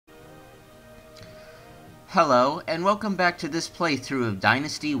Hello, and welcome back to this playthrough of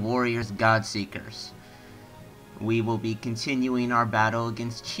Dynasty Warriors Godseekers. We will be continuing our battle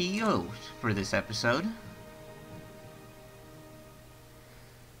against Chiyo for this episode.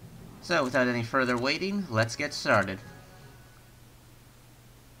 So, without any further waiting, let's get started.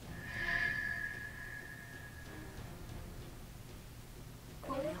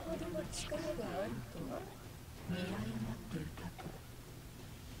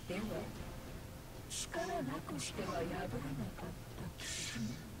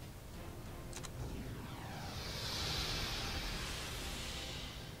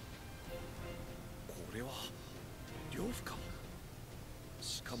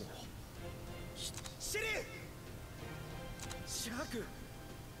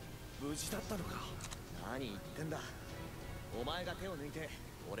無事だったのか。何言ってんだ。お前が手を抜いて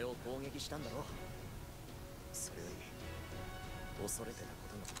俺を攻撃したんだろ。それより恐れてたこ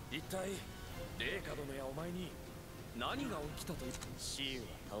とが。一体レイカ殿やお前に何が起きたという。シーユは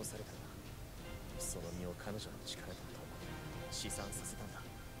倒されたが、その身を彼女の力だと試算させたんだ。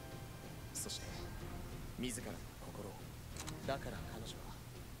そして自らの心を。だから彼女は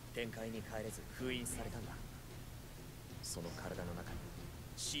天界に帰れず封印されたんだ。その体の中に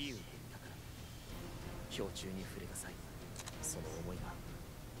シーユがいたから、氷柱に触れた際、その思いが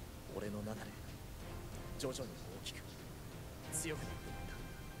俺の中で徐々に大きく強くなっていっ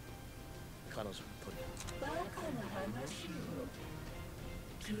た。彼女の取りバカな話を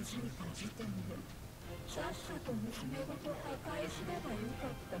気づいた時点でさっさと娘ごと破壊すればよか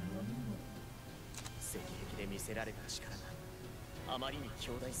ったものを。石壁で見せられた力があまりに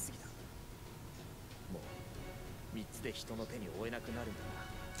強大すぎた。もう3つで人の手に負えなくなるんだ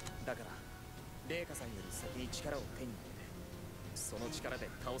な。だからレイカさんより先に力を手に入れて、その力で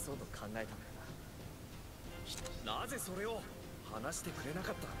倒そうと考えたんだよな。なぜそれを話してくれな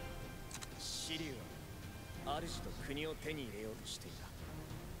かった。シリュウは主と国を手に入れようとしていた。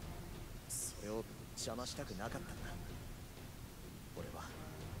それを邪魔したくなかったんだ。俺は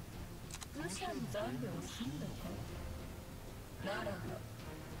無残残業すんのか。ならば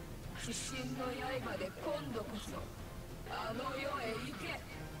鬼神の刃で今度こそあの世へ行け。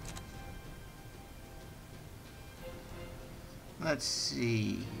 Let's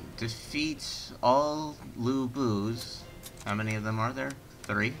see. Defeat all Lu-Bus. How many of them are there?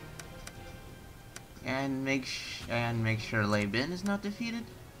 3. And make sure Lei Bin is not defeated.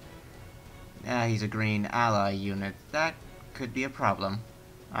 Yeah, he's a green ally unit. That could be a problem.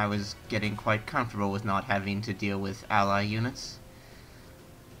 I was getting quite comfortable with not having to deal with ally units.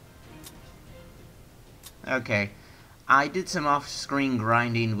 Okay. I did some off-screen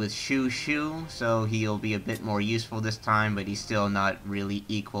grinding with Shu, so he'll be a bit more useful this time, but he's still not really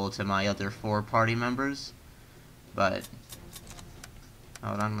equal to my other 4 party members. But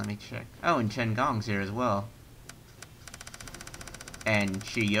hold on, let me check. Oh, and Chen Gong's here as well. And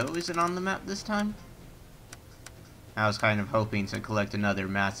Chiyo isn't on the map this time? I was kind of hoping to collect another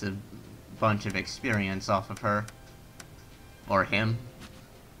massive bunch of experience off of her. Or him.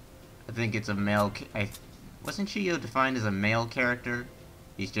 I think it's a male... Wasn't Chiyo defined as a male character?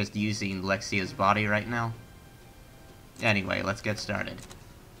 He's just using Lexia's body right now. Anyway, let's get started.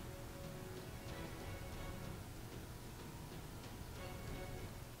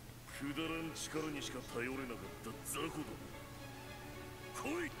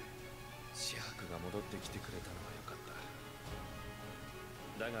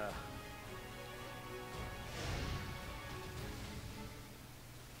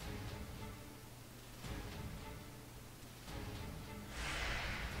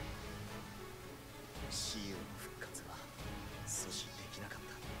シーユの復活は阻止できなかっ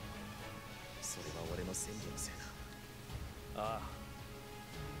た。それは俺の戦力のせいだ。ああ、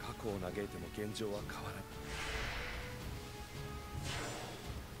過去を嘆いても現状は変わらない。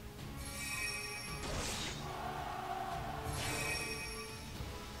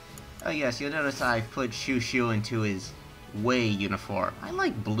Oh yes, you'll notice I've put Shu into his Wei uniform. I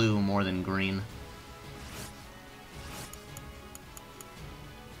like blue more than green.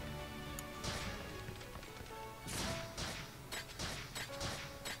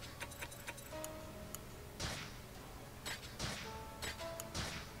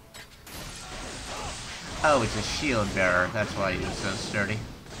 Oh, it's a shield bearer. That's why he's so sturdy.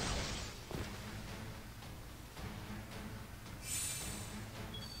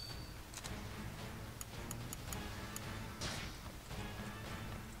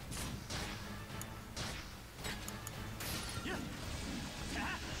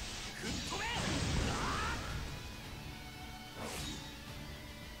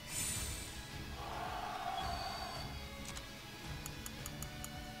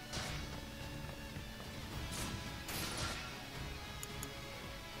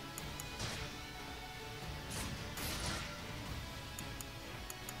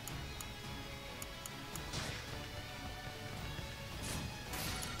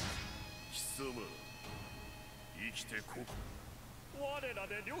 生きてここ我ら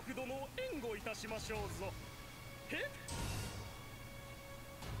で呂布殿を援護いたしましょうぞ。へっ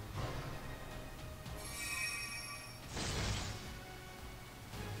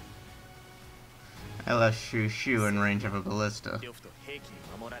I left Shu in range of a ballista. 呂布と兵器に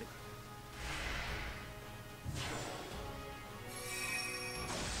守られた。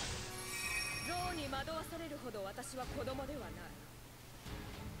象に惑わされるほど私は子供ではない。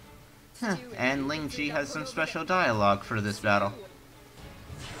 Huh. And Ling Chi has some special dialogue for this battle.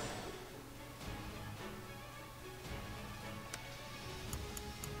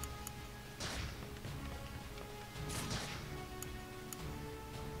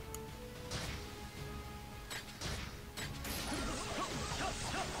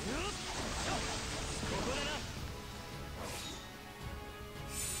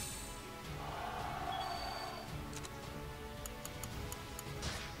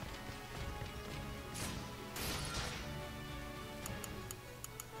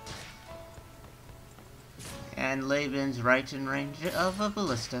 And Laban's right in range of a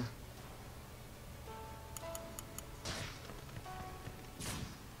ballista.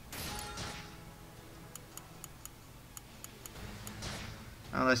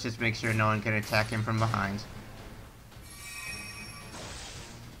 Well, let's just make sure no one can attack him from behind.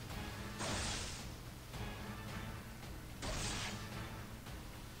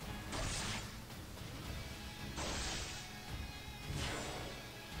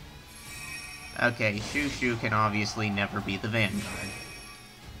 Okay, Shu can obviously never be the Vanguard.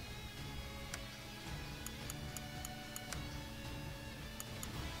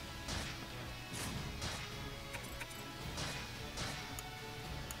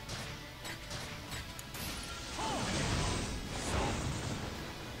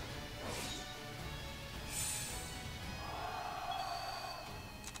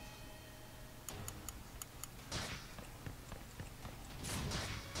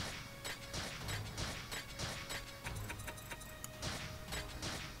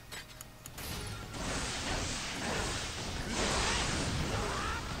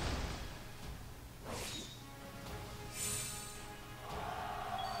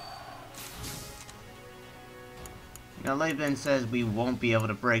 Now Laban says we won't be able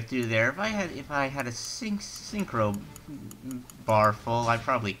to break through there. If I had a synchro bar full, I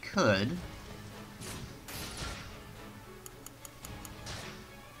probably could.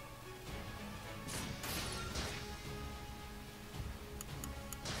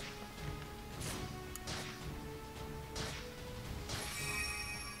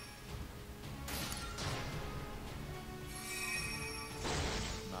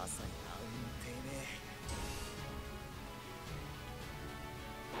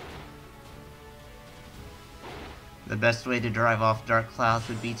 The best way to drive off dark clouds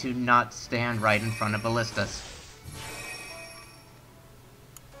would be to not stand right in front of ballistas.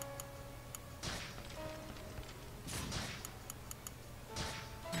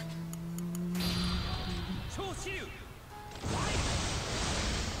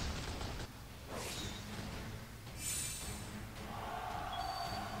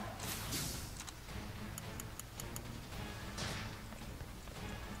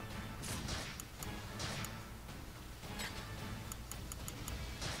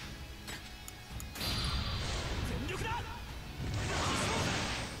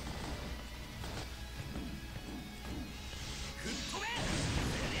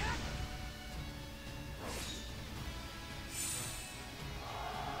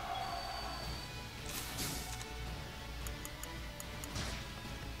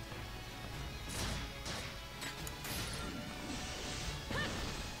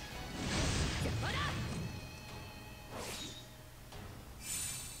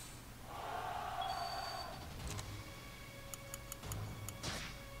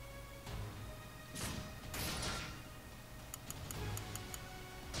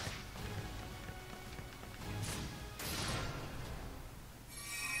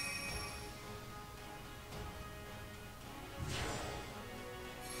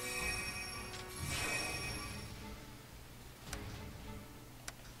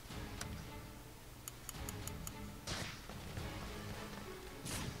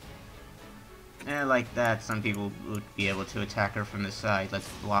 Like that, some people would be able to attack her from the side. Let's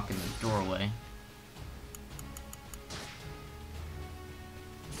block in the doorway.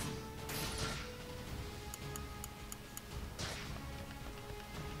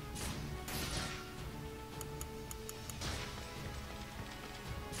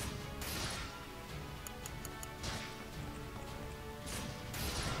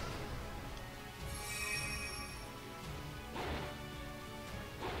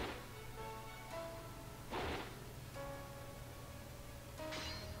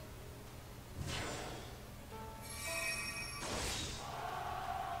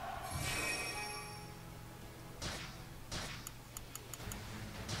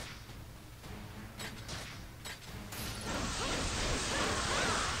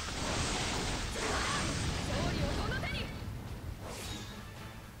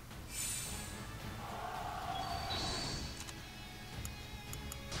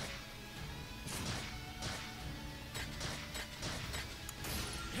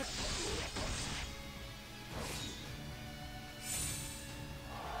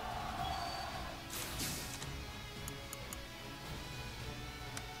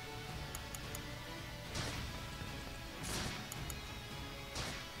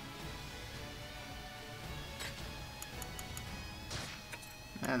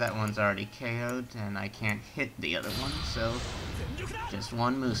 And that one's already KO'd, and I can't hit the other one, so just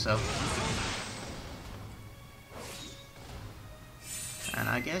one Muso. And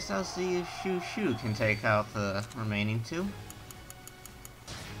I guess I'll see if Shu can take out the remaining two.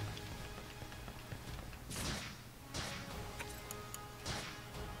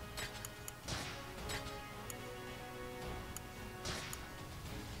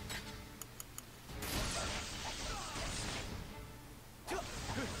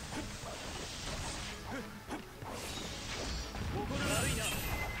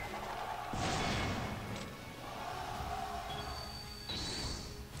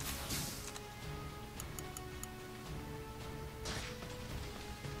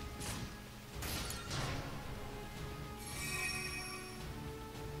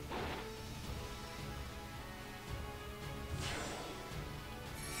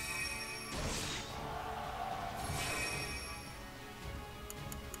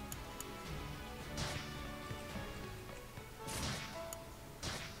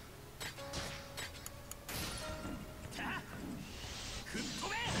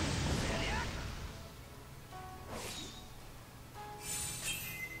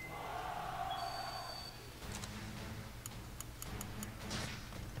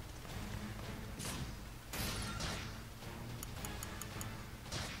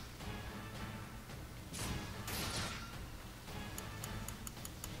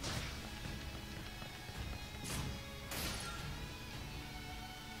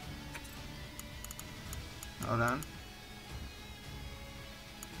 Hold on.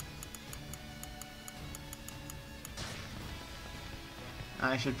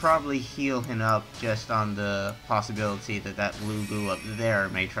 I should probably heal him up just on the possibility that that blue goo up there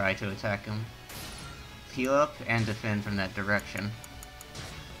may try to attack him. Heal up and defend from that direction.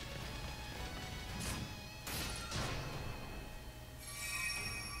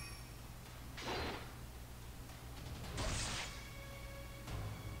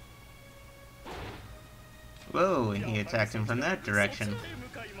 Whoa, and he attacked him from that direction.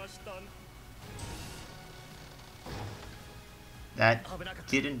 That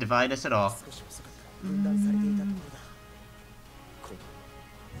didn't divide us at all.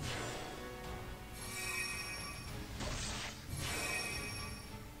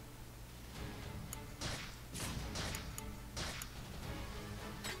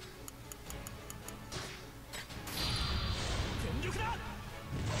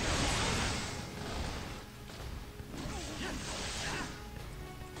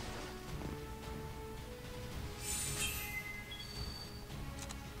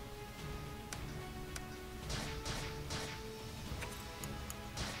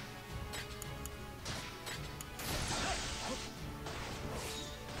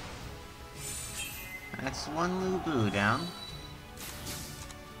 That's one Lubu down.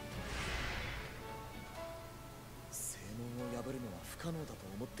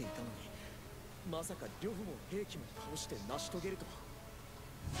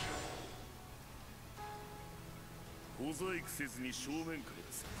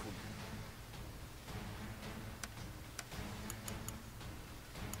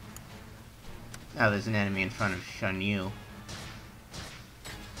 Now there's an enemy in front of Shun Yu.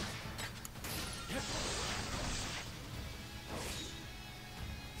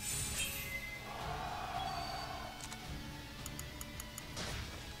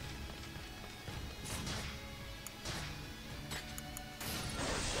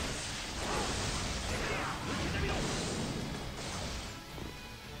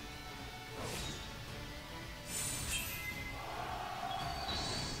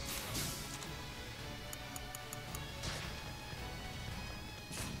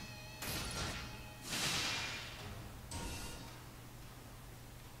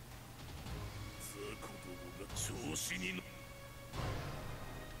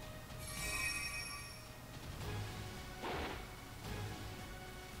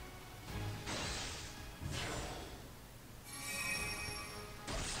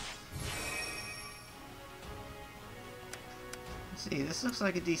 See, this looks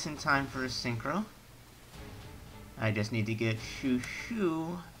like a decent time for a synchro. I just need to get Shu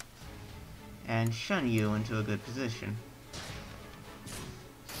and Shun Yu into a good position.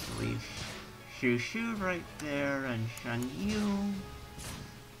 So leave Shu right there and Shun Yu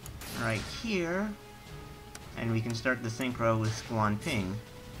right here. And we can start the synchro with Squan Ping.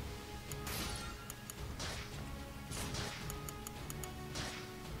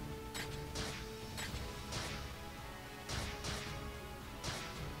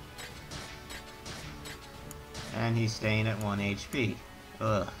 And he's staying at 1 HP.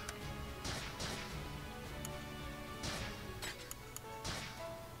 Ugh.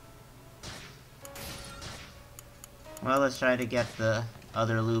 Well, let's try to get the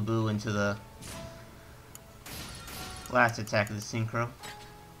other Lubu into the last attack of the synchro.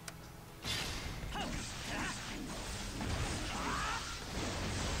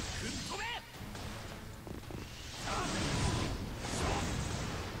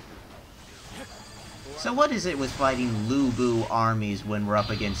 So what is it with fighting Lubu armies when we're up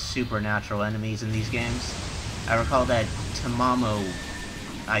against supernatural enemies in these games? I recall that Tamamo,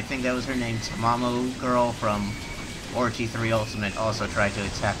 I think that was her name, Tamamo girl from Orchi 3 Ultimate also tried to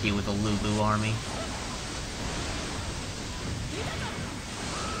attack you with a Lubu army.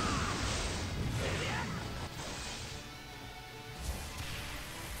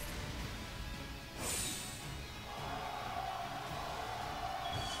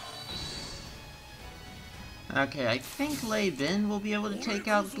 Okay, I think Lei Bin will be able to take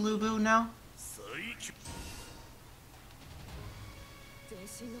out Lubu now.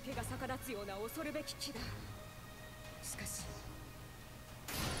 全身の毛が逆立つような恐るべき気だ。しかし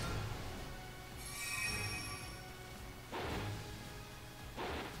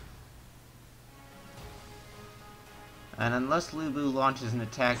And unless Lubu launches an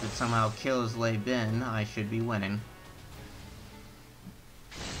attack that somehow kills Lei Bin, I should be winning.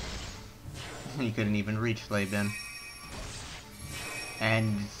 He couldn't even reach Lei Bin.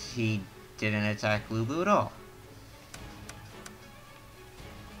 And he didn't attack Lubu at all.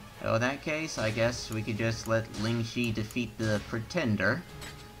 So in that case, I guess we could just let Ling Shi defeat the Pretender.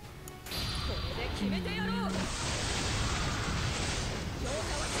 これで決めてやろう。評価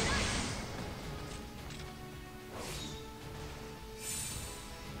はし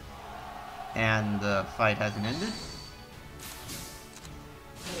ない。 And the fight hasn't ended?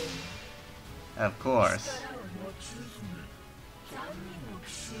 Of course.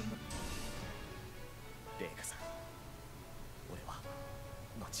 レイカさん、俺は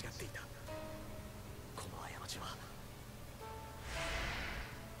間違っていた。この過ちは。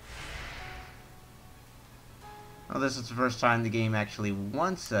Well, this is the first time the game actually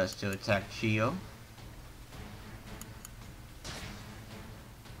wants us to attack Chiyo.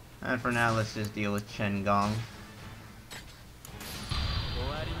 And for now, let's just deal with Chen Gong.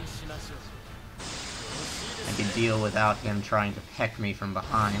 I can deal without him trying to peck me from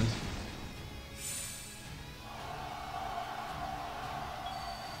behind.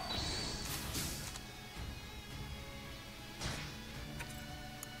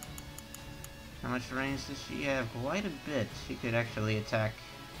 How much range does she have? Quite a bit. She could actually attack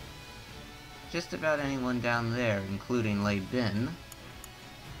just about anyone down there, including Lei Bin.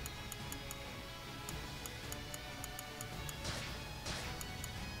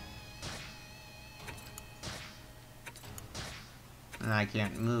 And I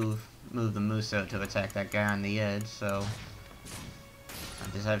can't move the Muso to attack that guy on the edge, so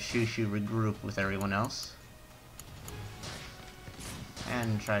I just have Shushu regroup with everyone else.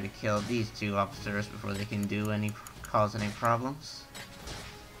 And try to kill these two officers before they can cause any problems.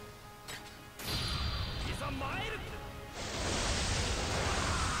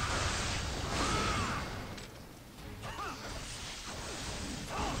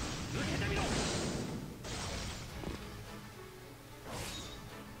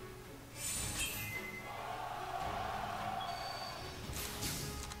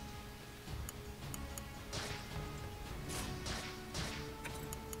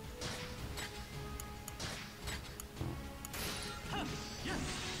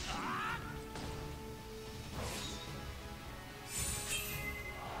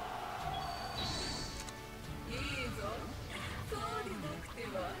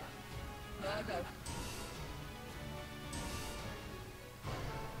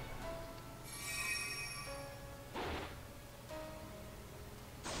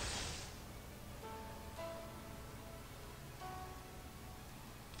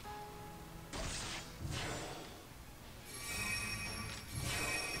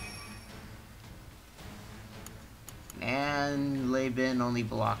 And Lei Bin only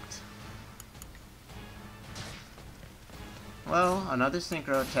blocked. Well, another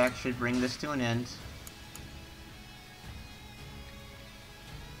synchro attack should bring this to an end.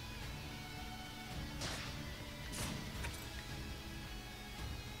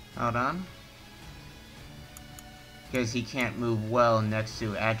 Hold on. Because he can't move well next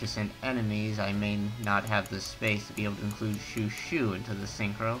to adjacent enemies, I may not have the space to be able to include Shushu into the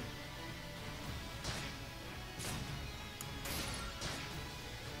synchro.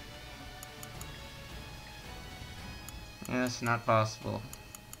 Yes, not possible.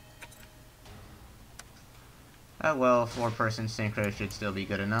 Oh well, 4-person synchro should still be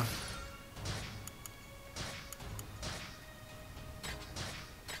good enough.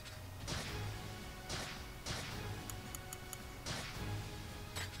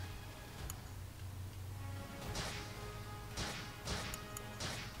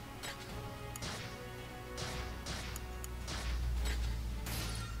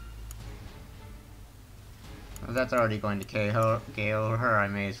 that's already going to KO her, I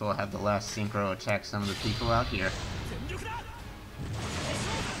may as well have the last synchro attack some of the people out here.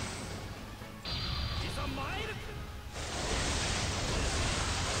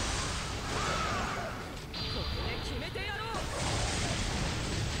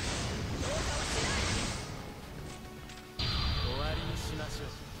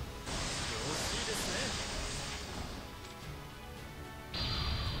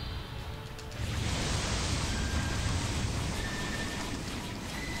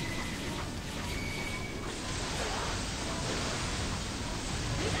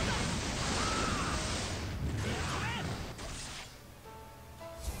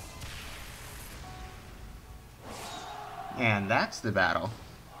 And that's the battle.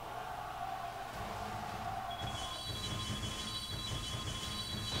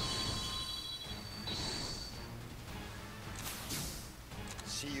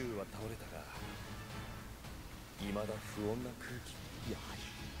 Shiyu は倒れたが、未だ不穏な空気。やはり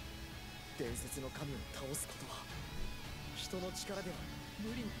伝説の神を倒すことは人の力では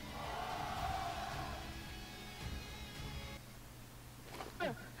無理。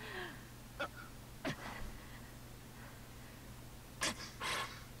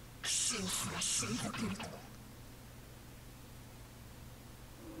シウスが退けると。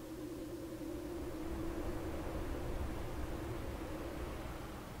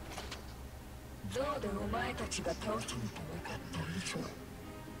どうでお前たちが倒すのと分かった以上、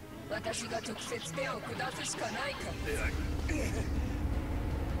私が直接手を下すしかないか。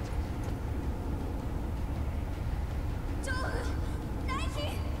ジョー大臣、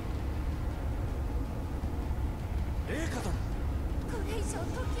レイカ殿、これ以上時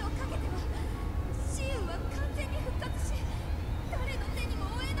をかけてはシウは完全に復活し、誰の手にも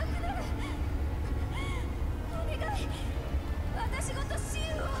負えなくなる。お願い、私ごとシ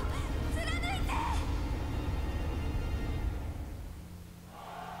ウを貫いて。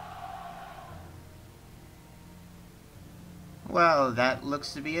Well, that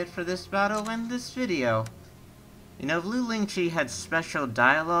looks to be it for this battle and this video. You know, if Lu Lingqi had special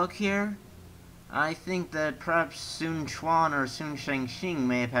dialogue here, I think that perhaps Sun Quan or Sun Shengxing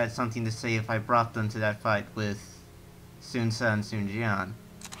may have had something to say if I brought them to that fight with Sun Ce and Sun Jian.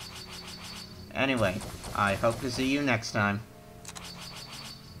 Anyway, I hope to see you next time.